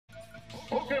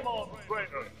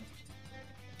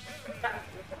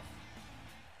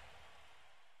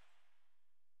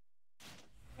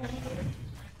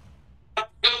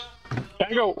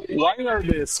Tango, why are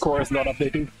the scores not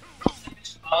updating?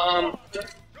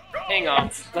 Hang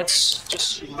on. Let's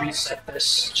just reset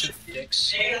this to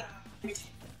fix.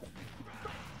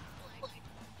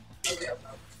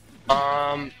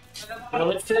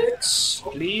 Will it fix,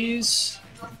 please?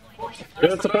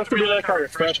 It's supposed to be like a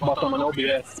refresh button on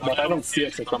OBS, but I don't see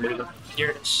it for some reason. Here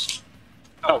it is.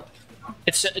 Oh.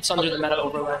 It's under the meta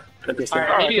overlay. Interesting.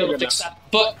 Alright, maybe it'll fix that.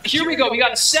 But here we go, we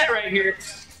got a set right here.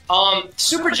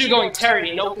 Super Jew going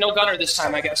Terry, no Gunner this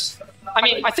time, I guess. I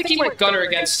mean, I think he went Gunner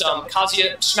against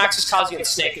Kazuya, Max's Kazuya and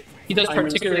Snake. He does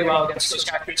particularly well against those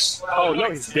characters. Oh no,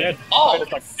 he's dead. Oh!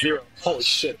 It's like 0. Holy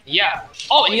shit. Yeah.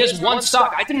 Oh, and he has 1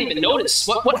 stock. I didn't even notice.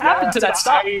 What happened to that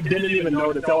stock? I didn't even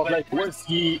notice. I was like, where's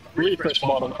he refresh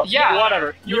bottom? Yeah.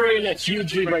 Whatever. You're in a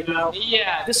huge lead right now.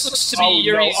 Yeah, this looks to be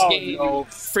Yuri's game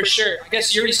for sure. I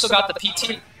guess Yuri still got the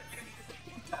PT.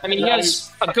 I mean, he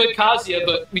has a good Kazuya,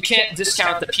 but we can't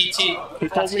discount the PT. He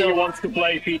told me he wants to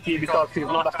play PT because he's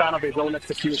not a fan of his own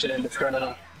execution in this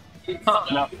tournament. Huh.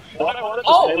 Now, what I wanted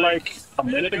to say like a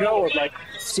minute ago was like,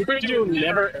 Super Jew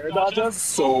never air dodges,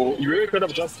 so you really could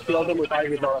have just killed him with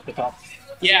Ivysaur at the top.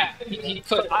 Yeah, he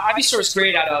could. Ivysaur is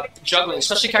great at juggling,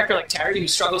 especially a character like Terry who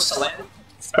struggles to land.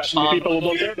 Especially people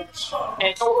who don't air dodge.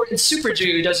 And Super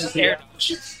Jew who doesn't air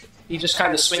dodge. He just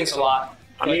kind of swings a lot.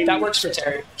 I mean, that works for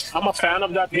Terry. I'm a fan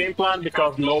of that game plan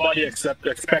because nobody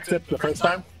expects it the first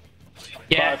time.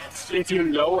 Yeah. But if you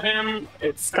know him,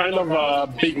 it's kind of a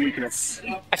big weakness.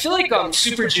 I feel like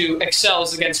Super Jew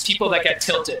excels against people that get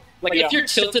tilted. Like, if you're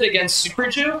tilted against Super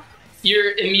Jew,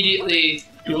 you're immediately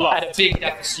at a big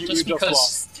deficit. Just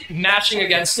because mashing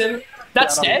against him,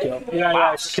 that's dead?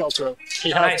 Yeah, it's a kill throw. He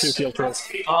has 2 kill throws.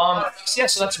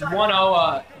 So that's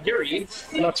 1-0 Yuri.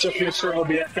 Let's just make sure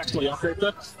OBS actually updates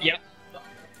it. Yep.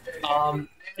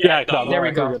 Yeah, there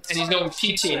we go. And he's going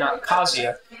PT, not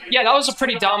Kazuya. Yeah, that was a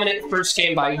pretty dominant first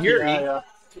game by Yuri. Yeah.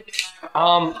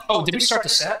 Oh, did we start the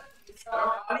set?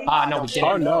 No, we didn't.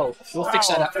 Oh, no. We'll fix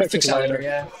that up. Fix that later,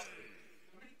 yeah.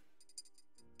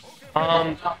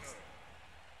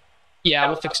 Yeah,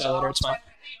 we'll fix that later. It's fine.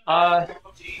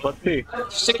 Let's see.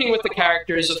 Sticking with the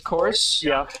characters, of course.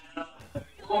 Yeah.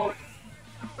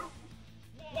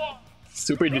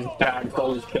 Super Jew's tags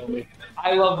always kill me.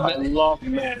 I love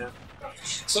man.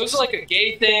 So is it like a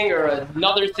gay thing or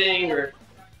another thing or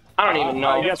I don't even know.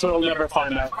 I guess we'll never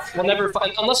find out. We'll never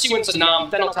find unless he wins a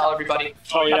nom, then I'll tell everybody.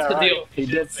 Oh yeah, that's the deal. He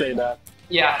did say that.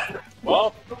 Yeah.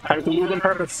 Well, time to lose on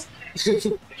purpose.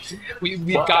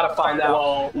 We've got to find out.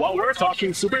 Well, while we're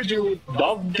talking, Super Jew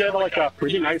does get like a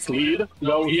pretty nice lead,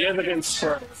 though he is against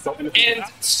Squirtle. So and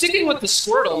sticking with the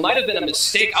Squirtle might have been a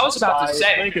mistake. I was about to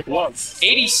say. I think it was.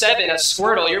 87 as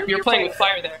Squirtle. You're playing with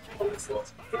fire there.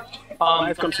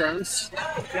 Nice concerns.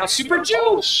 Now Super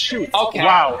Jew. Shoot. Okay.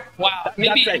 Wow.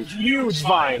 Maybe that's a huge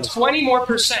vine. 20 more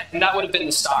 %, and that would have been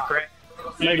the stock, right?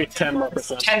 Maybe 10 more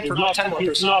 %. 10 more %.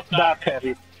 It's not that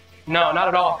heavy. No, not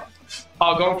at all.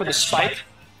 Going for the spike.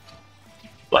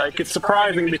 Like, it's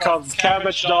surprising because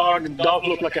Cabbage Dog does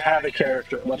look like a Havoc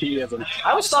character, but he isn't.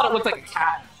 I always thought it looked like a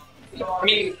cat. I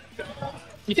mean,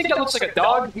 you think that looks like a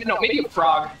dog? No, maybe a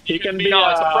frog. He can be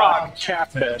it's a frog.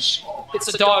 Catfish.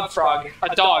 It's a dog frog.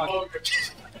 A dog.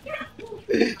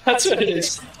 That's what it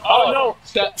is. Oh no!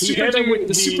 That Super Jew with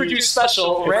the Super Jew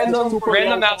special. Random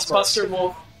Mats Buster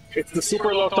Wolf. It's the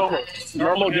Super Low Tomer.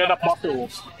 Normal get up Buster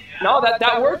Wolf. No,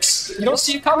 that works. You don't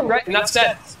see it coming, right? And that's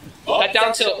dead. That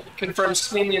down tilt confirms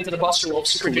cleanly into the Buster Wolf.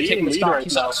 Super Jew taking the stock.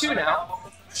 He's up 2 now.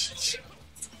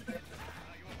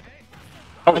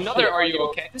 Another Are You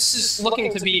Okay? This is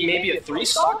looking to be maybe a 3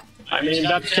 stock? I mean,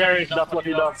 that's Terry. That's what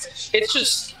he does. It's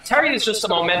just, Terry is just a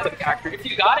momentum character. If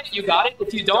you got it, you got it.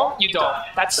 If you don't, you don't.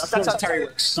 That's how Terry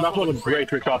works. That was a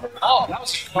great recovery. Oh, that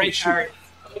was a great Terry.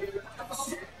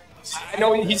 I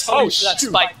know he's hungry for that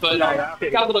spike, but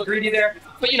got a little greedy there.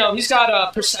 But, you know, he's got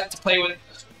a percent to play with,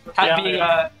 being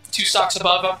 2 stocks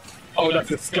above him. Oh, that's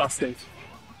disgusting.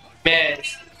 Man.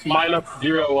 Minus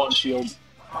 0 on shield.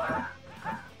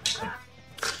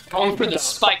 Going for the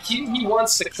spike. He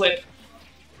wants the clip.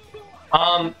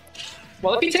 Well,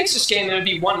 if he takes this game, it would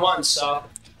be 1-1, so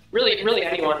really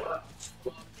anyone.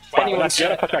 Wow, that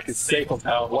get up attack is safe as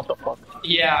hell. What the fuck?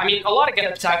 Yeah, I mean, a lot of get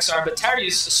up attacks are, but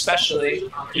Terry's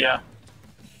especially. Yeah.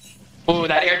 Ooh,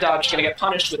 that air dodge is going to get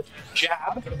punished with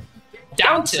jab.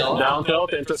 Down tilt. Down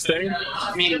tilt, interesting.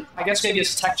 I mean, I guess maybe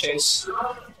it's a tech chase,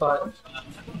 but...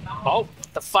 Oh,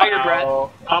 the fire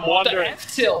breath. I'm wondering. The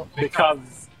F tilt.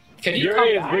 Because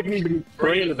Yuri is really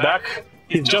bringing it back.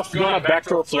 He's just gonna back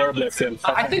throw Flare Blitz him.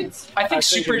 I think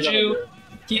Super Jew,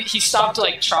 he stopped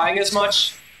like trying as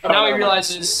much, and now he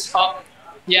realizes, oh,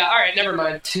 yeah, all right, never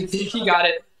mind. He got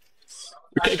it.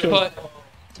 But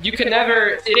you can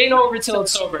never. It ain't over till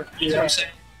it's over. Is what I'm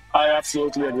saying. I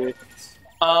absolutely agree.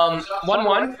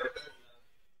 1-1.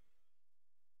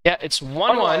 Yeah, it's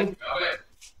 1-1.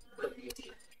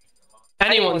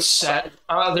 Anyone's set.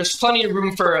 There's plenty of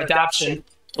room for adaptation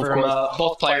from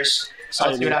both players. So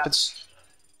let's see what happens.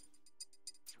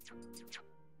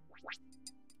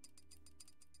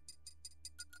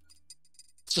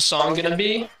 What's the song gonna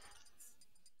be?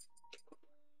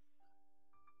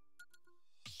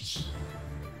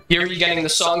 Yuri getting the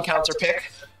song counter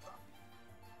pick.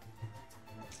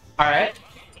 Alright.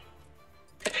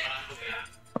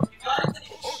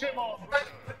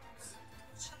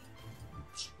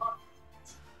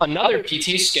 Another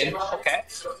PT skin. Okay.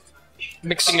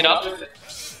 Mixing it up.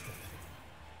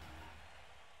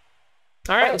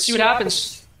 Alright, let's see what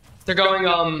happens. They're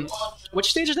going,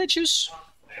 which stage did they choose?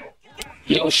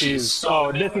 Yoshi's.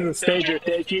 Oh, this is a stage you're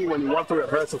taking when you want to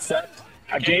reverse a set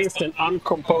against an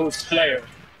uncomposed player.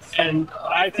 And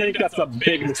I think that's a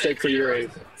big mistake for Yuri.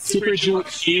 Super Ju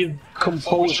is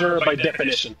composure by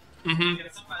definition.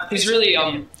 He's really,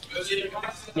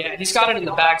 yeah, he's got it in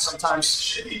the bag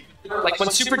sometimes. Like when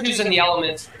Super Ju's in the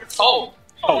element. Oh,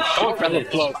 incredible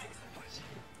flow.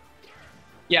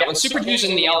 Yeah, when Super Ju's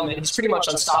in the element, he's pretty much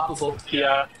unstoppable.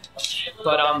 Yeah.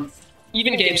 But,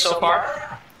 even game so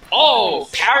far. Oh,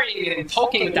 parrying and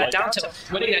poking with that down tilt,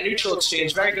 winning that neutral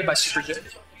exchange. Very good by Super Ju.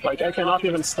 Like, I cannot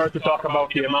even start to talk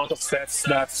about the amount of sets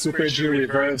that Super Ju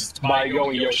reversed by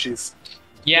going Yoshi's.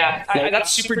 Yeah,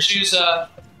 that's Super Ju's,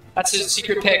 that's his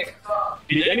secret pick.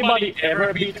 Did anybody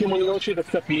ever beat him on Yoshi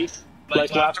except me?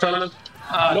 Like last tournament?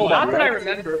 Not that I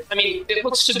remember. I mean, it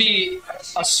looks to be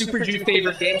a Super Ju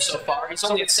favorite game so far. He's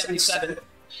only at 77.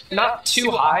 Not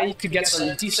too high. He could get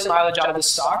some decent mileage out of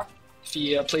his stock if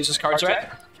he plays his cards right.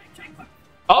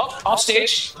 Oh, off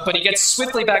stage, but he gets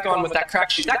swiftly back on with that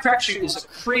crack shoot. That crack shoot is a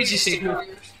crazy safe move.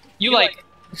 You, like,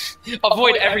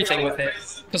 avoid everything with it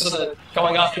because of the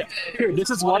going up. Here, this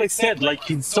is what I said. Like,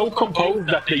 he's so composed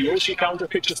that the Yoshi counter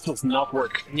pick just does not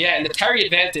work. Yeah, and the parry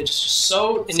advantage is just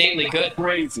so innately good.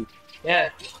 Crazy.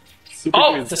 Yeah.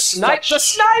 Oh, the snipe! The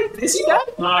snipe! Is he dead?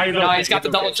 No, he's got the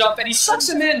double jump, and he sucks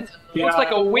him in. Yeah. Looks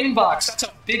like a win box. That's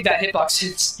how big that hitbox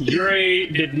is. Yuri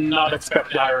did not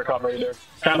expect the high recovery there.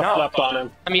 Kind of slept on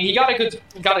him. I mean, he got a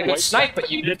good snipe, but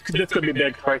you. This could be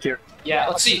big right here. Yeah,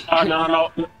 let's see.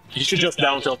 No. You should just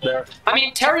down tilt there. I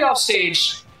mean, Terry off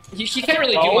stage, he can't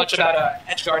really do much about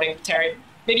edge guarding Terry.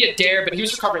 Maybe a dare, but he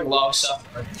was recovering low, so.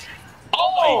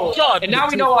 Oh! God! And now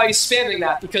we know why he's spamming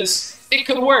that, because it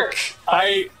could work.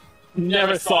 I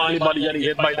never saw anybody getting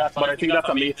hit by that, but I think that's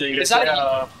amazing. Is that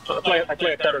I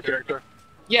play a terror character.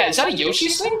 Yeah, is that a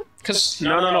Yoshi's thing? Cause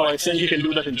No. I think you can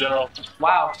do that in general.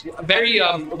 Wow, very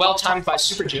well timed by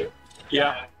Super Ju.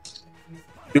 Yeah.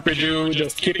 Super Ju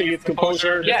just keeping his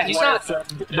composure. Yeah, he's not.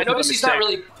 I noticed he's not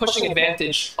really pushing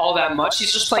advantage all that much.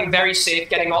 He's just playing very safe,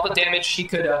 getting all the damage he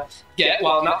could get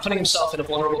while not putting himself in a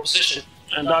vulnerable position.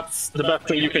 And that's the best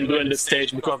thing you can do in this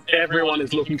stage because everyone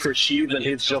is looking for shields and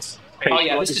he's just. Oh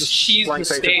yeah, this is she's the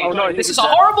stage. Oh, no, this is a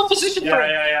horrible position for him.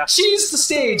 Yeah. She's the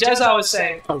stage, as I was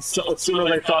saying. As soon as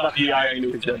I saw that PI, I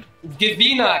knew he's dead.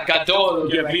 Gavina Gadol.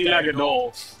 Gavina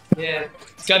Gadol. Yeah.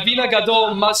 Gavina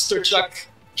Gadol Master Chuck.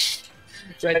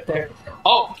 Right there.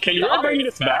 Oh, can you bring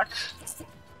this back?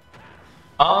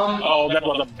 Oh, that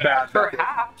was a bad.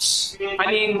 Perhaps. I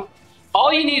mean,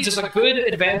 all he needs is a good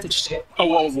advantage state. Oh,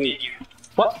 what was me?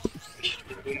 What?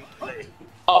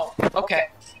 Oh, okay.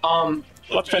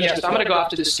 Let's finish yes, I'm gonna go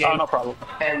after this game. Oh, no problem.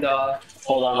 And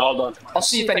hold on. I'll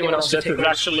see if anyone else. This is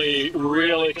actually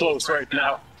really close right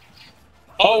now.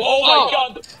 Oh my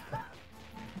God!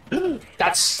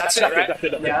 That's it, right? That's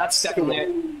it. Yeah, that's definitely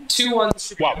it.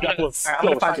 2-1. Wow, that was. Right, I'm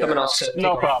gonna find someone else to.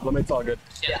 No problem. It's all good.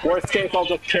 Yeah. Worst case, I'll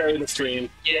just carry the stream.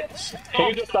 Yeah. Can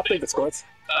you just update the scores?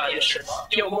 Yeah, sure.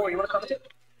 Yo, More, you wanna comment it?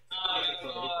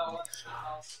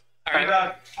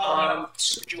 Alright.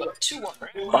 Super Ju up 2-1,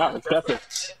 right? Wow, it's definitely.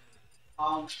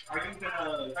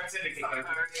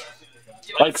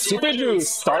 Like Super Ju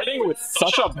starting with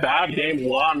such a bad game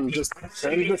one just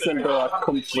turns this into a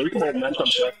complete momentum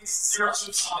shift.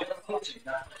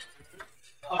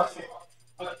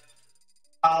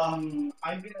 I'm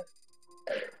gonna.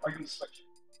 Are you switch?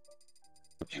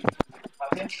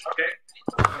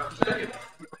 Okay.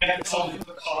 And so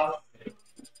the call.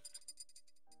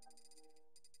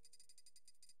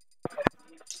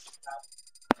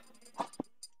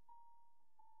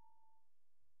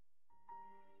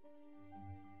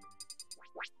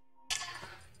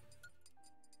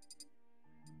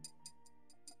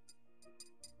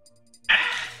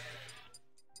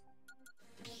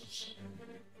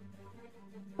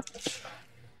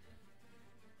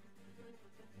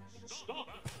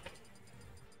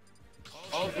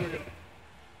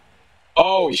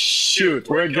 Oh shoot,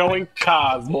 we're going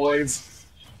Kaz, boys.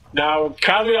 Now,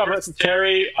 Kazuya versus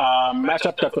Terry,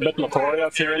 matchup that's a bit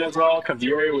notorious here in as well, because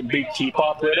Yuri would beat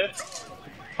Teapot with it.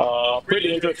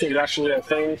 Pretty interesting, actually, I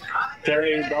think.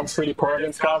 Terry does pretty poor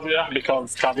against Kazuya,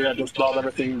 because Kazuya just does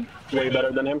everything way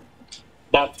better than him.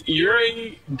 But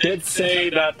Yuri did say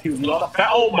that he's not a fan.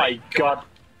 Oh my god,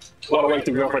 what a way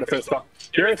to go for the first stop.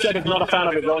 Yuri said he's not a fan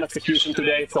of his own execution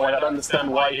today, so I don't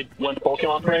understand why he went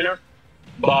Pokemon Trainer.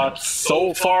 But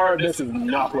so far, this is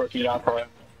not working out for him.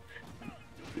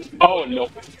 Oh no.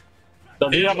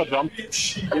 Does he have a jump?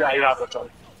 Yeah, he has a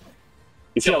jump.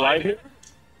 Is he alive here?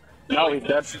 No, he's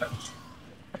dead.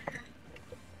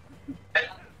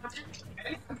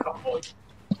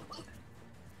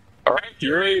 Alright,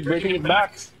 Yuri bringing it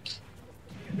back.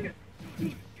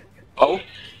 Oh.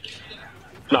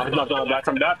 No, he's not going back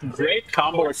from that. Great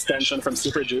combo extension from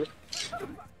Super Ju.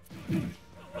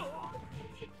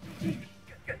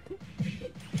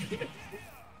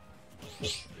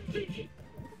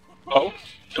 Oh,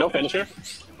 no finisher.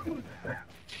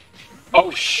 Oh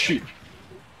shoot.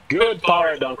 Good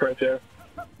power dunk right there.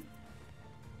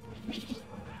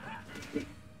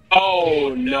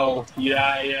 Oh no.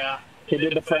 Yeah. He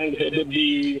did the thing, he did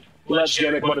the ledge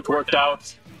gimmick, but it worked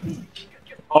out.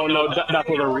 Oh no, that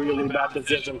was a really bad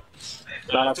decision.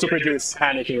 Super Ju is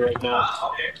panicking right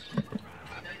now.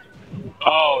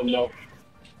 Oh no.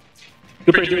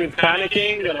 Super Ju is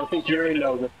panicking, and I think Yuri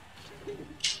knows it.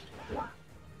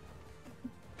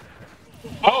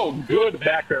 Oh, good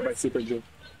back air by Super Ju.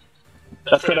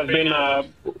 That could have been a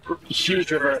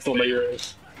huge reversal by Yuri.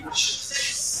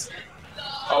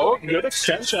 Oh, good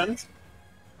extension.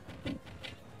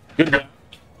 Good grab.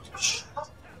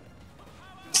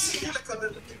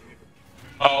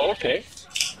 Oh, okay.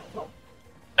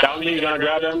 Down B, gonna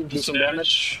grab him, do some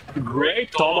damage.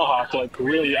 Great tomahawk, like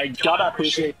really, I gotta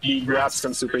appreciate the grabs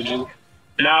from Super Ju.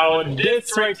 Now,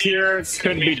 this right here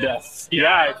could be death.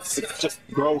 Yeah, it's just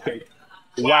broken.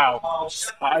 Wow.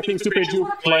 I think Super Ju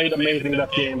played amazing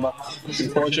that game, but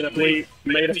unfortunately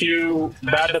made a few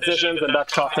bad decisions and that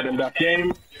cost him in that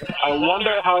game. I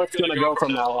wonder how it's gonna go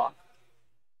from now on.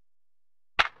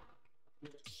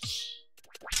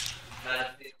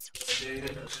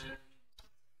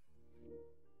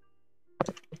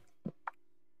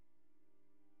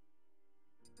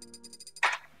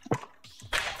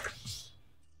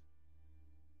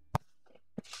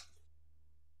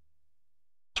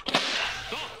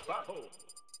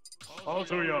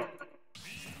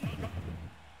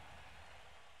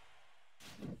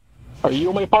 Are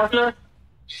you my partner?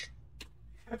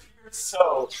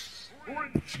 So.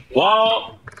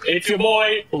 Well, it's your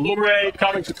boy, Lumray,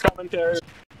 coming to commentary.